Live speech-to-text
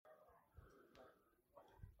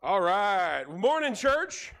All right. Morning,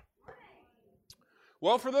 church.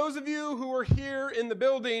 Well, for those of you who are here in the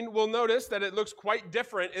building, will notice that it looks quite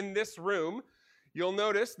different in this room. You'll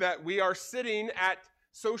notice that we are sitting at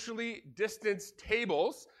socially distanced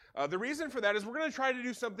tables. The reason for that is we're going to try to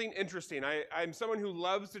do something interesting. I'm someone who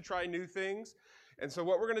loves to try new things. And so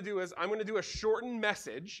what we're going to do is I'm going to do a shortened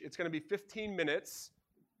message. It's going to be 15 minutes.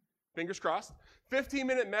 Fingers crossed.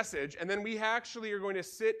 15-minute message, and then we actually are going to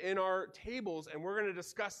sit in our tables and we're going to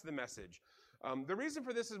discuss the message. The reason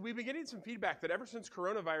for this is we've been getting some feedback that ever since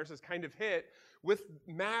coronavirus has kind of hit, with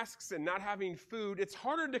masks and not having food, it's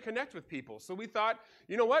harder to connect with people. So we thought,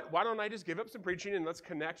 you know what, why don't I just give up some preaching and let's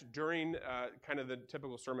connect during kind of the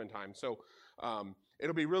typical sermon time. So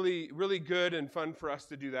it'll be really, really good and fun for us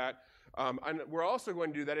to do that. And we're also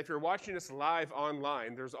going to do that. If you're watching us live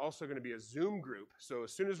online, there's also going to be a Zoom group. So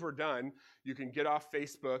as soon as we're done, you can get off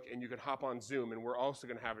Facebook and you can hop on Zoom, and we're also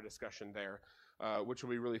going to have a discussion there, which will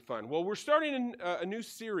be really fun. Well, we're starting a new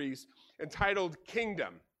series entitled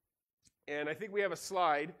Kingdom. And I think we have a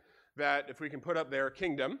slide that, if we can put up there,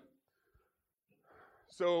 Kingdom.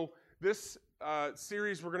 So this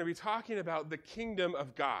series, we're going to be talking about the kingdom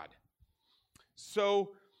of God.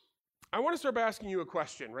 So I want to start by asking you a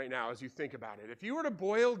question right now as you think about it. If you were to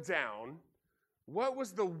boil down, what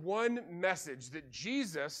was the one message that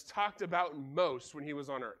Jesus talked about most when he was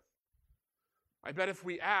on earth? I bet if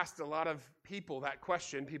we asked a lot of people that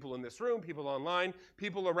question, people in this room, people online,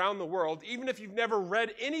 people around the world, even if you've never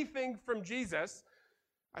read anything from Jesus,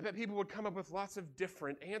 I bet people would come up with lots of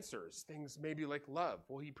different answers. Things maybe like love.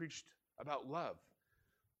 Well, he preached about love.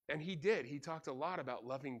 And he did. He talked a lot about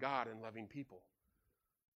loving God and loving people.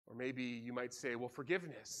 Or maybe you might say, well,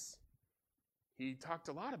 forgiveness. He talked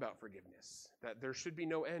a lot about forgiveness, that there should be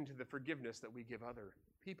no end to the forgiveness that we give other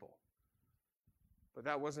people. But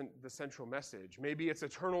that wasn't the central message. Maybe it's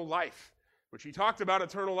eternal life, which he talked about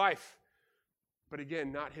eternal life. But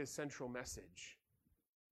again, not his central message.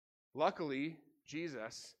 Luckily,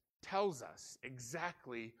 Jesus tells us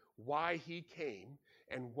exactly why he came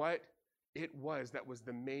and what it was that was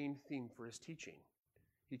the main theme for his teaching.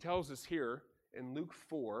 He tells us here in Luke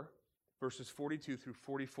 4, verses 42 through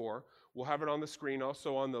 44. We'll have it on the screen,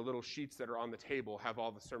 also on the little sheets that are on the table, have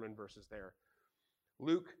all the sermon verses there.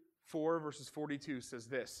 Luke 4, verses 42 says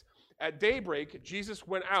this: At daybreak, Jesus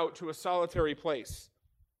went out to a solitary place.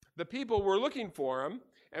 The people were looking for him,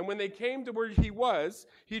 and when they came to where he was,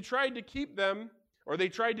 they tried to keep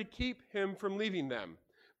him from leaving them.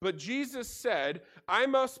 But Jesus said, I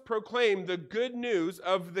must proclaim the good news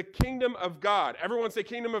of the kingdom of God. Everyone say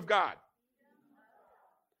kingdom of God.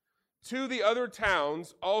 To the other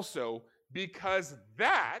towns also, because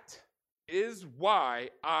that is why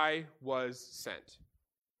I was sent.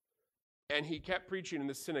 And he kept preaching in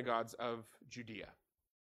the synagogues of Judea.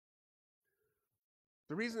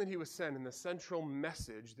 The reason that he was sent, and the central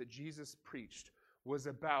message that Jesus preached, was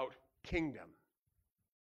about kingdom.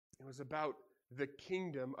 It was about the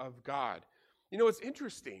kingdom of God. You know, it's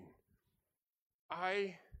interesting.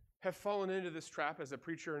 I have fallen into this trap as a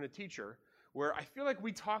preacher and a teacher, where I feel like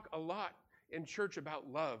we talk a lot in church about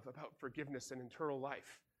love, about forgiveness and eternal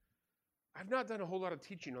life. I've not done a whole lot of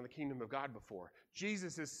teaching on the kingdom of God before.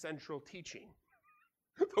 Jesus' central teaching.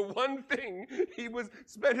 The one thing he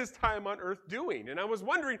spent his time on earth doing. And I was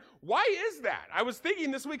wondering, why is that? I was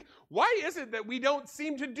thinking this week, why is it that we don't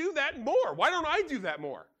seem to do that more? Why don't I do that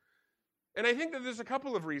more? And I think that there's a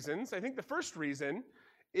couple of reasons. I think the first reason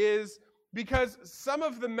is because some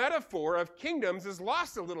of the metaphor of kingdoms is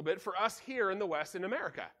lost a little bit for us here in the West in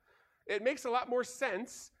America. It makes a lot more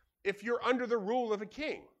sense if you're under the rule of a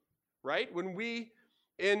king, right? When we,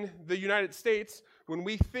 in the United States, when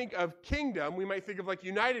we think of kingdom, we might think of like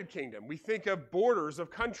United Kingdom. We think of borders of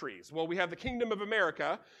countries. Well, we have the kingdom of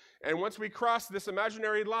America, and once we cross this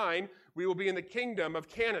imaginary line, we will be in the kingdom of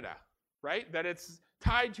Canada, right? That it's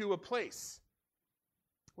tied to a place.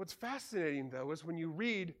 What's fascinating, though, is when you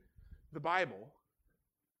read the Bible,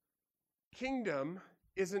 kingdom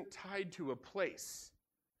isn't tied to a place.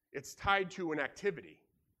 It's tied to an activity.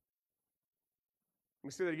 Let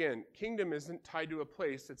me say that again. Kingdom isn't tied to a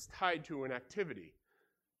place. It's tied to an activity.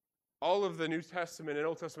 All of the New Testament and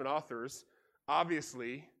Old Testament authors,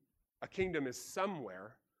 obviously, a kingdom is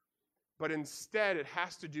somewhere, but instead it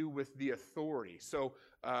has to do with the authority. So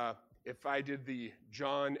if I did the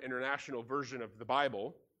John International version of the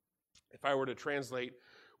Bible, if I were to translate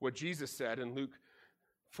what Jesus said in Luke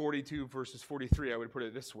 42, verses 43, I would put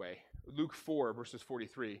it this way. Luke 4, verses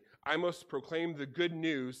 43. I must proclaim the good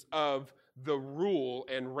news of the rule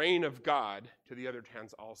and reign of God to the other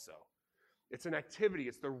towns also. It's an activity.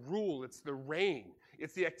 It's the rule. It's the reign.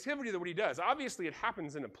 It's the activity that what he does. Obviously, it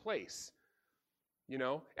happens in a place.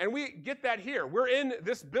 And we get that here. We're in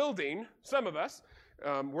this building, some of us,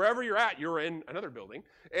 wherever you're at, you're in another building,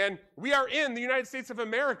 and we are in the United States of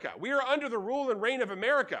America. We are under the rule and reign of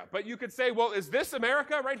America. But you could say, well, is this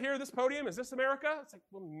America right here, this podium? Is this America? It's like,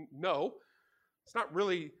 well, no, it's not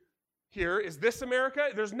really here. Is this America?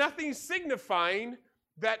 There's nothing signifying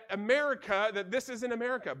that this isn't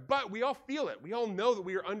America, but we all feel it. We all know that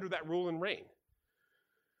we are under that rule and reign.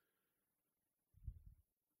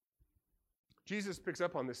 Jesus picks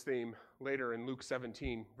up on this theme later in Luke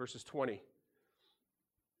 17, verses 20.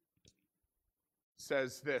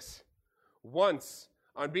 Says this, once,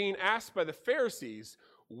 on being asked by the Pharisees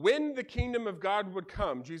when the kingdom of God would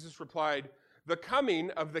come, Jesus replied, the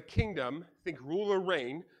coming of the kingdom, think rule or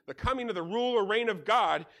reign, the coming of the rule or reign of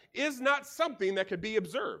God is not something that could be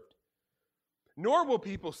observed. Nor will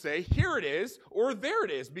people say, here it is, or there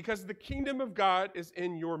it is, because the kingdom of God is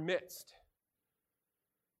in your midst.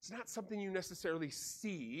 It's not something you necessarily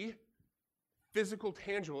see, physical,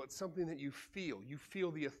 tangible. It's something that you feel. You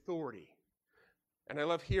feel the authority. And I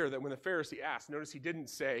love here that when the Pharisee asked, notice he didn't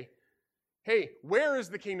say, hey, where is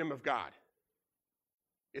the kingdom of God?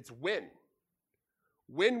 It's when.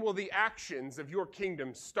 When will the actions of your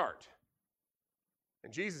kingdom start?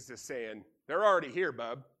 And Jesus is saying, they're already here,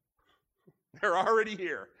 bub. They're already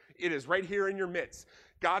here. It is right here in your midst.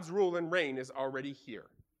 God's rule and reign is already here.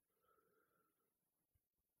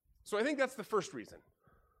 So I think that's the first reason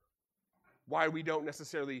why we don't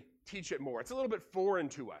necessarily teach it more. It's a little bit foreign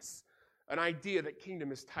to us. An idea that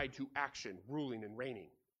kingdom is tied to action, ruling and reigning,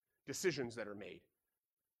 decisions that are made.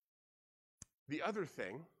 The other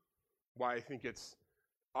thing, why I think it's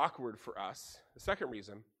awkward for us, the second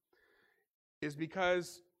reason, is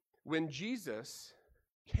because when Jesus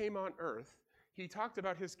came on earth, he talked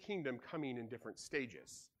about his kingdom coming in different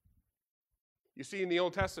stages. You see, in the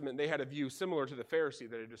Old Testament, they had a view similar to the Pharisee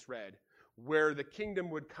that I just read, where the kingdom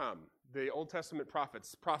would come. The Old Testament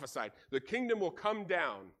prophets prophesied, the kingdom will come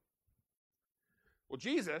down. Well,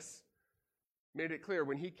 Jesus made it clear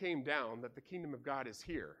when he came down that the kingdom of God is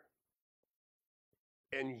here.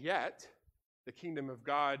 And yet, the kingdom of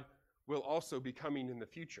God will also be coming in the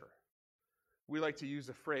future. We like to use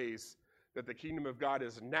a phrase that the kingdom of God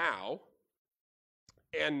is now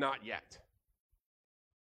and not yet.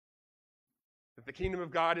 That the kingdom of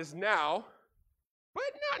God is now, but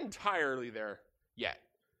not entirely there yet.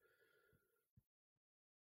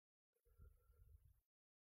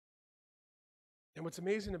 And what's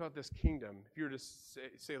amazing about this kingdom, if you were to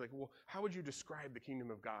say like, well, how would you describe the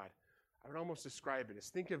kingdom of God? I would almost describe it as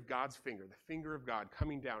think of God's finger, the finger of God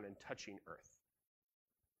coming down and touching earth.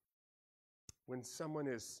 When someone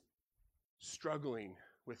is struggling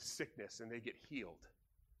with sickness and they get healed,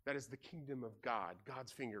 that is the kingdom of God,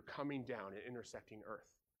 God's finger coming down and intersecting earth.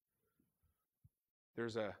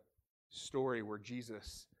 There's a story where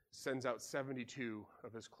Jesus sends out 72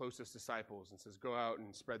 of his closest disciples and says, go out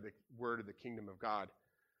and spread the word of the kingdom of God.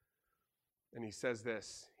 And he says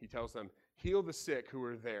this, he tells them, heal the sick who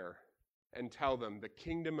are there and tell them the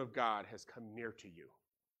kingdom of God has come near to you.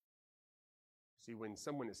 See, when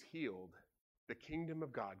someone is healed, the kingdom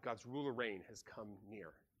of God, God's rule or reign, has come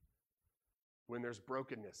near. When there's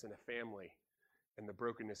brokenness in a family and the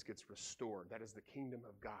brokenness gets restored, that is the kingdom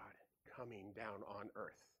of God coming down on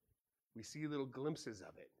earth. We see little glimpses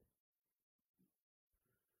of it.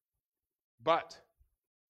 But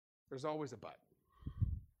there's always a but.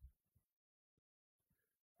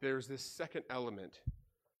 There's this second element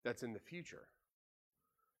that's in the future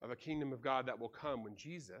of a kingdom of God that will come when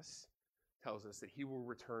Jesus tells us that he will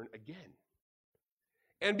return again.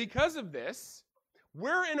 And because of this,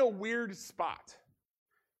 we're in a weird spot.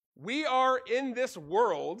 We are in this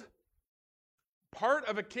world, part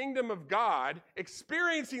of a kingdom of God,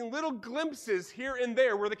 experiencing little glimpses here and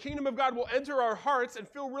there where the kingdom of God will enter our hearts and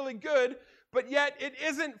feel really good, but yet it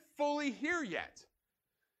isn't fully here yet.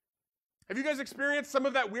 Have you guys experienced some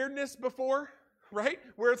of that weirdness before? Right?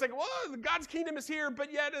 Where it's like, well, God's kingdom is here,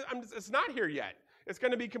 but yet it's not here yet. It's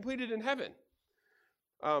going to be completed in heaven.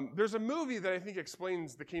 There's a movie that I think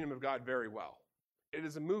explains the kingdom of God very well. It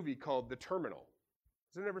is a movie called The Terminal.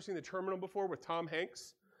 Has anyone ever seen The Terminal before with Tom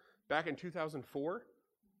Hanks back in 2004?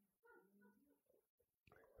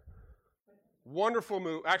 Wonderful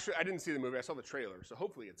movie. Actually, I didn't see the movie. I saw the trailer, so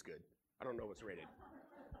hopefully it's good. I don't know what's rated.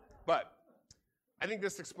 But I think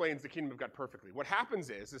this explains the kingdom of God perfectly. What happens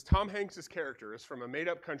is Tom Hanks' character is from a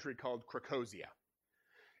made-up country called Krakozia.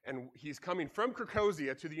 And he's coming from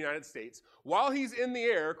Krakozia to the United States. While he's in the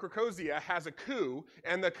air, Krakozia has a coup,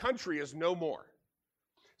 and the country is no more.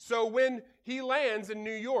 So when he lands in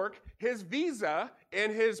New York, his visa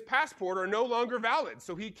and his passport are no longer valid,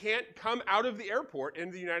 so he can't come out of the airport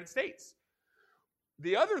into the United States.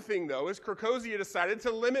 The other thing, though, is Krakosia decided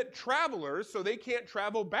to limit travelers so they can't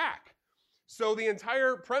travel back. So the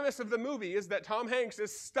entire premise of the movie is that Tom Hanks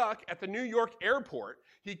is stuck at the New York airport.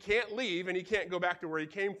 He can't leave, and he can't go back to where he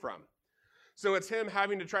came from. So it's him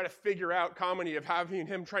having to try to figure out comedy of having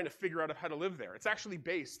him trying to figure out how to live there. It's actually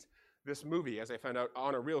based, this movie, as I found out,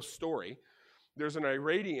 on a real story. There's an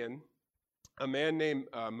Iranian, a man named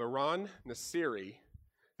Mehran Nassiri,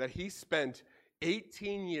 that he spent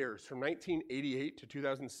 18 years, from 1988 to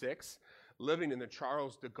 2006, living in the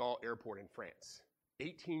Charles de Gaulle Airport in France.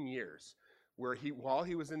 18 years, where while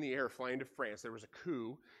he was in the air flying to France, there was a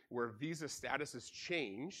coup where visa statuses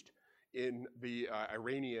changed in the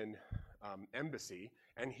Iranian embassy,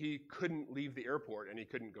 and he couldn't leave the airport and he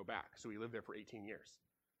couldn't go back. So he lived there for 18 years.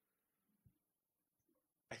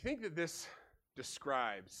 I think that this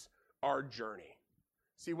describes our journey.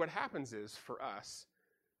 See, what happens is, for us,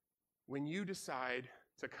 when you decide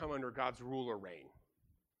to come under God's rule or reign,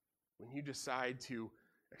 when you decide to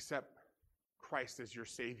accept Christ as your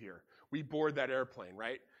Savior, we board that airplane,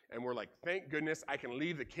 right? And we're like, thank goodness I can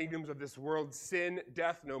leave the kingdoms of this world, sin,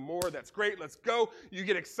 death, no more. That's great, let's go. You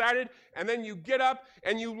get excited, and then you get up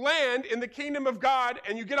and you land in the kingdom of God,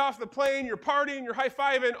 and you get off the plane, you're partying, you're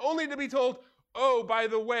high-fiving, only to be told, oh, by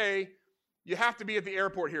the way, you have to be at the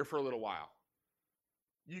airport here for a little while.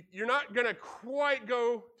 You're not going to quite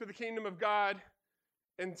go to the kingdom of God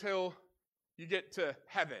until you get to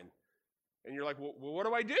heaven. And you're like, well, what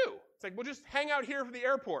do I do? It's like, well, just hang out here for the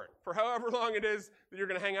airport for however long it is that you're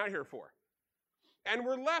going to hang out here for. And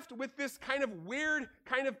we're left with this kind of weird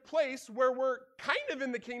kind of place where we're kind of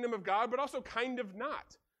in the kingdom of God, but also kind of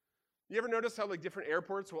not. You ever notice how like different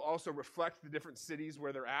airports will also reflect the different cities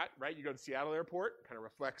where they're at, right? You go to Seattle Airport, kind of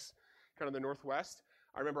reflects kind of the Northwest.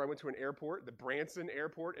 I remember I went to an airport, the Branson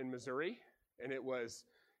Airport in Missouri, and it was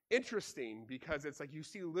interesting because it's like you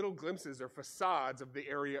see little glimpses or facades of the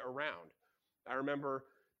area around. I remember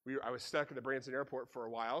I was stuck at the Branson Airport for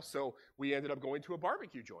a while, so we ended up going to a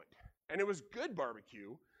barbecue joint. And it was good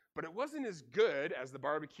barbecue, but it wasn't as good as the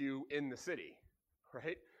barbecue in the city,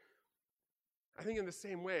 right? I think in the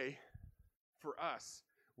same way, for us,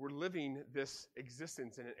 we're living this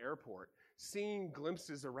existence in an airport, seeing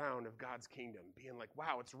glimpses around of God's kingdom, being like,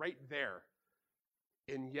 wow, it's right there.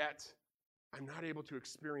 And yet, I'm not able to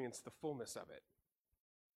experience the fullness of it.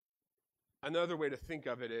 Another way to think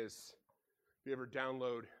of it is, if you ever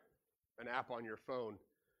download an app on your phone,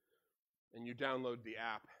 and you download the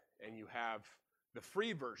app, and you have the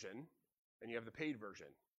free version, and you have the paid version.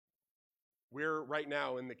 We're right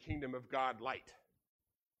now in the kingdom of God light,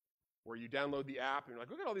 where you download the app, and you're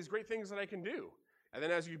like, look at all these great things that I can do. And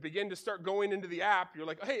then as you begin to start going into the app, you're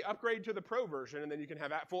like, hey, upgrade to the pro version, and then you can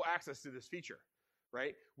have full access to this feature,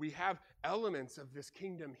 right? We have elements of this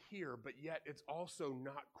kingdom here, but yet it's also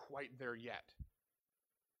not quite there yet.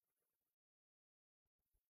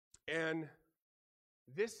 And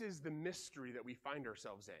this is the mystery that we find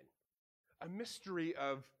ourselves in. A mystery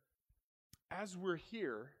of, as we're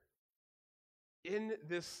here in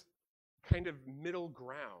this kind of middle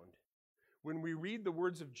ground, when we read the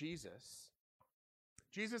words of Jesus,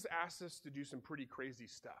 Jesus asks us to do some pretty crazy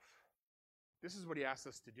stuff. This is what he asks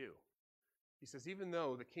us to do. He says, even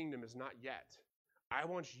though the kingdom is not yet, I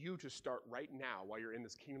want you to start right now while you're in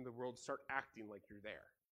this kingdom of the world, start acting like you're there.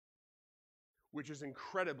 Which is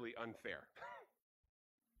incredibly unfair.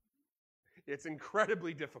 It's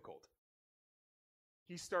incredibly difficult.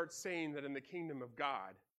 He starts saying that in the kingdom of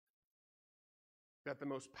God, that the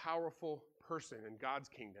most powerful person in God's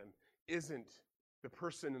kingdom isn't the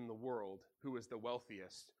person in the world who is the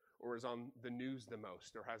wealthiest or is on the news the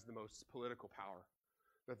most or has the most political power.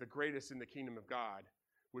 That the greatest in the kingdom of God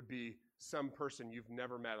would be some person you've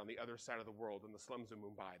never met on the other side of the world in the slums of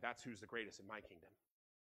Mumbai. That's who's the greatest in my kingdom.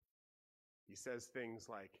 He says things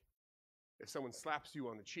like, if someone slaps you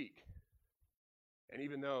on the cheek, and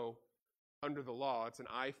even though under the law it's an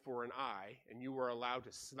eye for an eye, and you are allowed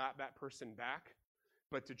to slap that person back,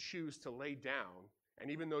 but to choose to lay down,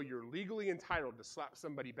 and even though you're legally entitled to slap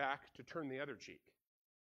somebody back, to turn the other cheek.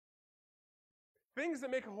 Things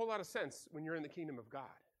that make a whole lot of sense when you're in the kingdom of God.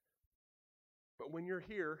 But when you're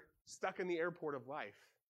here, stuck in the airport of life,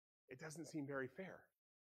 it doesn't seem very fair.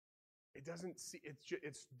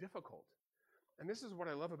 It's difficult. And this is what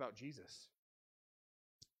I love about Jesus.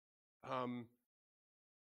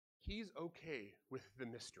 He's okay with the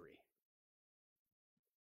mystery.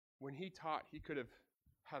 When he taught, he could have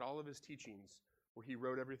had all of his teachings where he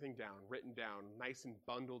wrote everything down, written down, nice and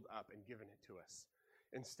bundled up and given it to us.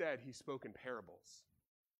 Instead, he spoke in parables.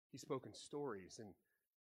 He spoke in stories. And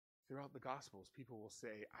throughout the Gospels, people will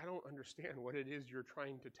say, I don't understand what it is you're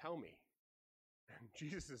trying to tell me. And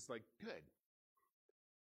Jesus is like, good.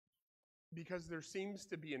 Because there seems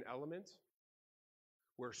to be an element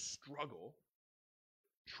where struggle,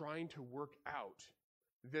 trying to work out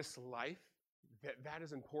this life, that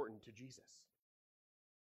is important to Jesus.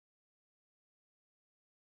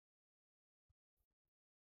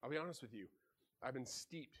 I'll be honest with you. I've been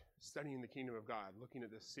steeped studying the kingdom of God, looking at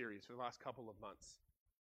this series for the last couple of months.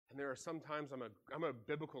 And there are some times I'm a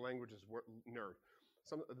biblical languages nerd.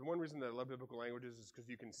 The one reason that I love biblical languages is because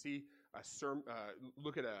you can see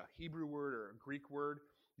look at a Hebrew word or a Greek word,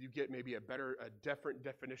 you get maybe a different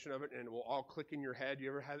definition of it, and it will all click in your head. You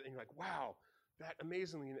ever had it, and you're like, wow, that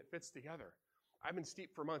amazingly, and it fits together. I've been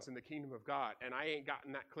steeped for months in the kingdom of God, and I ain't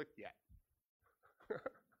gotten that clicked yet.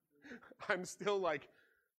 I'm still like,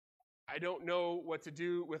 I don't know what to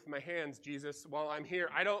do with my hands, Jesus, while I'm here.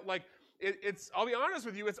 I don't like, I'll be honest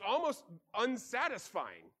with you, it's almost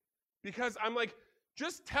unsatisfying because I'm like,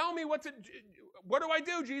 just tell me what do I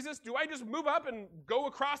do, Jesus? Do I just move up and go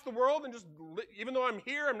across the world and just, even though I'm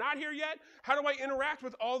here, I'm not here yet? How do I interact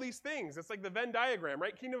with all these things? It's like the Venn diagram,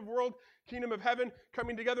 right? Kingdom of world, kingdom of heaven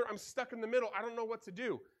coming together. I'm stuck in the middle. I don't know what to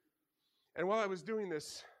do. And while I was doing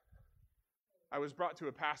this, I was brought to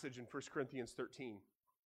a passage in 1 Corinthians 13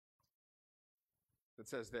 that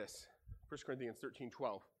says this, 1 Corinthians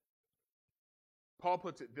 13:12. Paul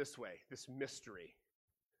puts it this way, this mystery.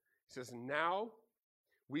 He says, now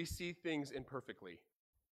we see things imperfectly,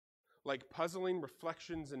 like puzzling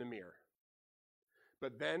reflections in a mirror.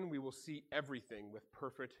 But then we will see everything with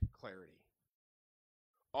perfect clarity.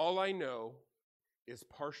 All I know is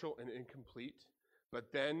partial and incomplete,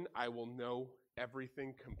 but then I will know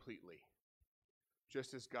everything completely,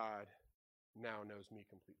 just as God now knows me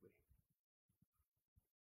completely.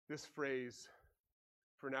 This phrase,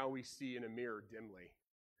 for now we see in a mirror dimly,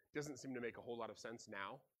 doesn't seem to make a whole lot of sense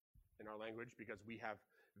now in our language because we have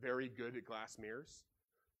very good at glass mirrors.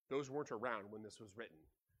 Those weren't around when this was written.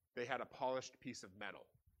 They had a polished piece of metal.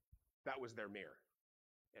 That was their mirror.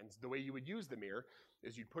 And the way you would use the mirror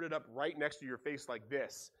is you'd put it up right next to your face like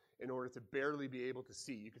this in order to barely be able to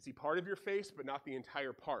see. You could see part of your face, but not the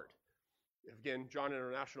entire part. Again, John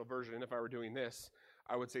International Version, if I were doing this,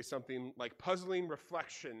 I would say something like puzzling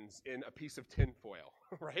reflections in a piece of tin foil,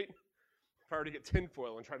 right? If I were to get tin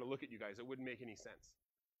foil and try to look at you guys, it wouldn't make any sense.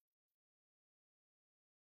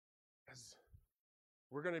 As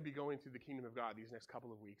we're going to be going through the kingdom of God these next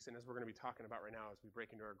couple of weeks, and as we're going to be talking about right now as we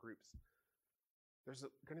break into our groups, there's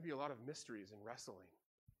going to be a lot of mysteries and wrestling.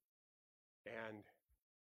 And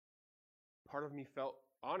part of me felt,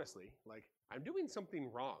 honestly, like I'm doing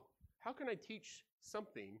something wrong. How can I teach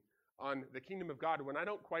something on the kingdom of God when I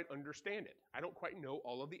don't quite understand it? I don't quite know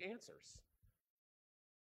all of the answers.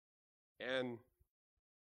 And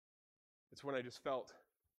it's when I just felt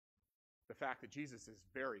the fact that Jesus is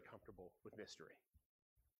very comfortable with mystery.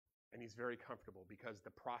 And he's very comfortable because the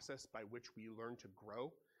process by which we learn to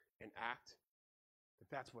grow and act,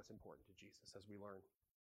 that's what's important to Jesus as we learn.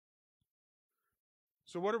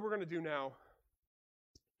 So what we're going to do now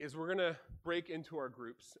is we're going to break into our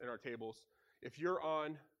groups and our tables. If you're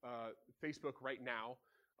on Facebook right now,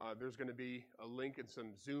 there's going to be a link and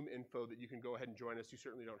some Zoom info that you can go ahead and join us. You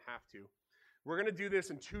certainly don't have to. We're going to do this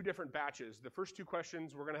in 2 different batches. The first 2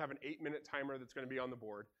 questions, we're going to have an 8-minute timer that's going to be on the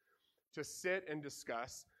board to sit and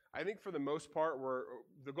discuss. I think for the most part,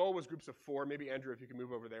 the goal was groups of 4. Maybe, Andrew, if you can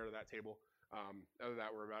move over there to that table. Other than that,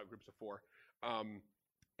 we're about groups of 4.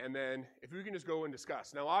 And then if we can just go and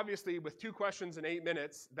discuss. Now, obviously, with 2 questions in 8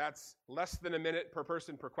 minutes, that's less than a minute per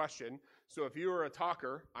person per question. So if you are a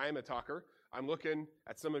talker, I am a talker, I'm looking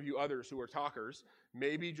at some of you others who are talkers,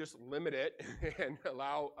 maybe just limit it and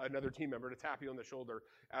allow another team member to tap you on the shoulder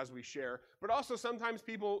as we share. But also sometimes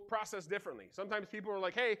people process differently. Sometimes people are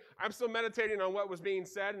like, hey, I'm still meditating on what was being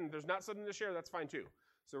said and there's not something to share. That's fine too.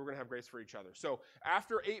 So we're going to have grace for each other. So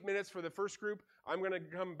after 8 minutes for the first group, I'm going to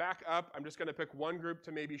come back up. I'm just going to pick one group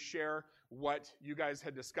to maybe share what you guys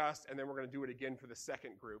had discussed, and then we're going to do it again for the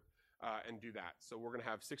second group and do that. So we're going to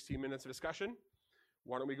have 16 minutes of discussion.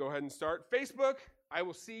 Why don't we go ahead and start? Facebook, I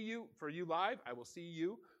will see you, for you live, I will see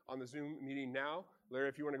you on the Zoom meeting now. Larry,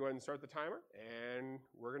 if you want to go ahead and start the timer, and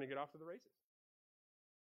we're going to get off to the races.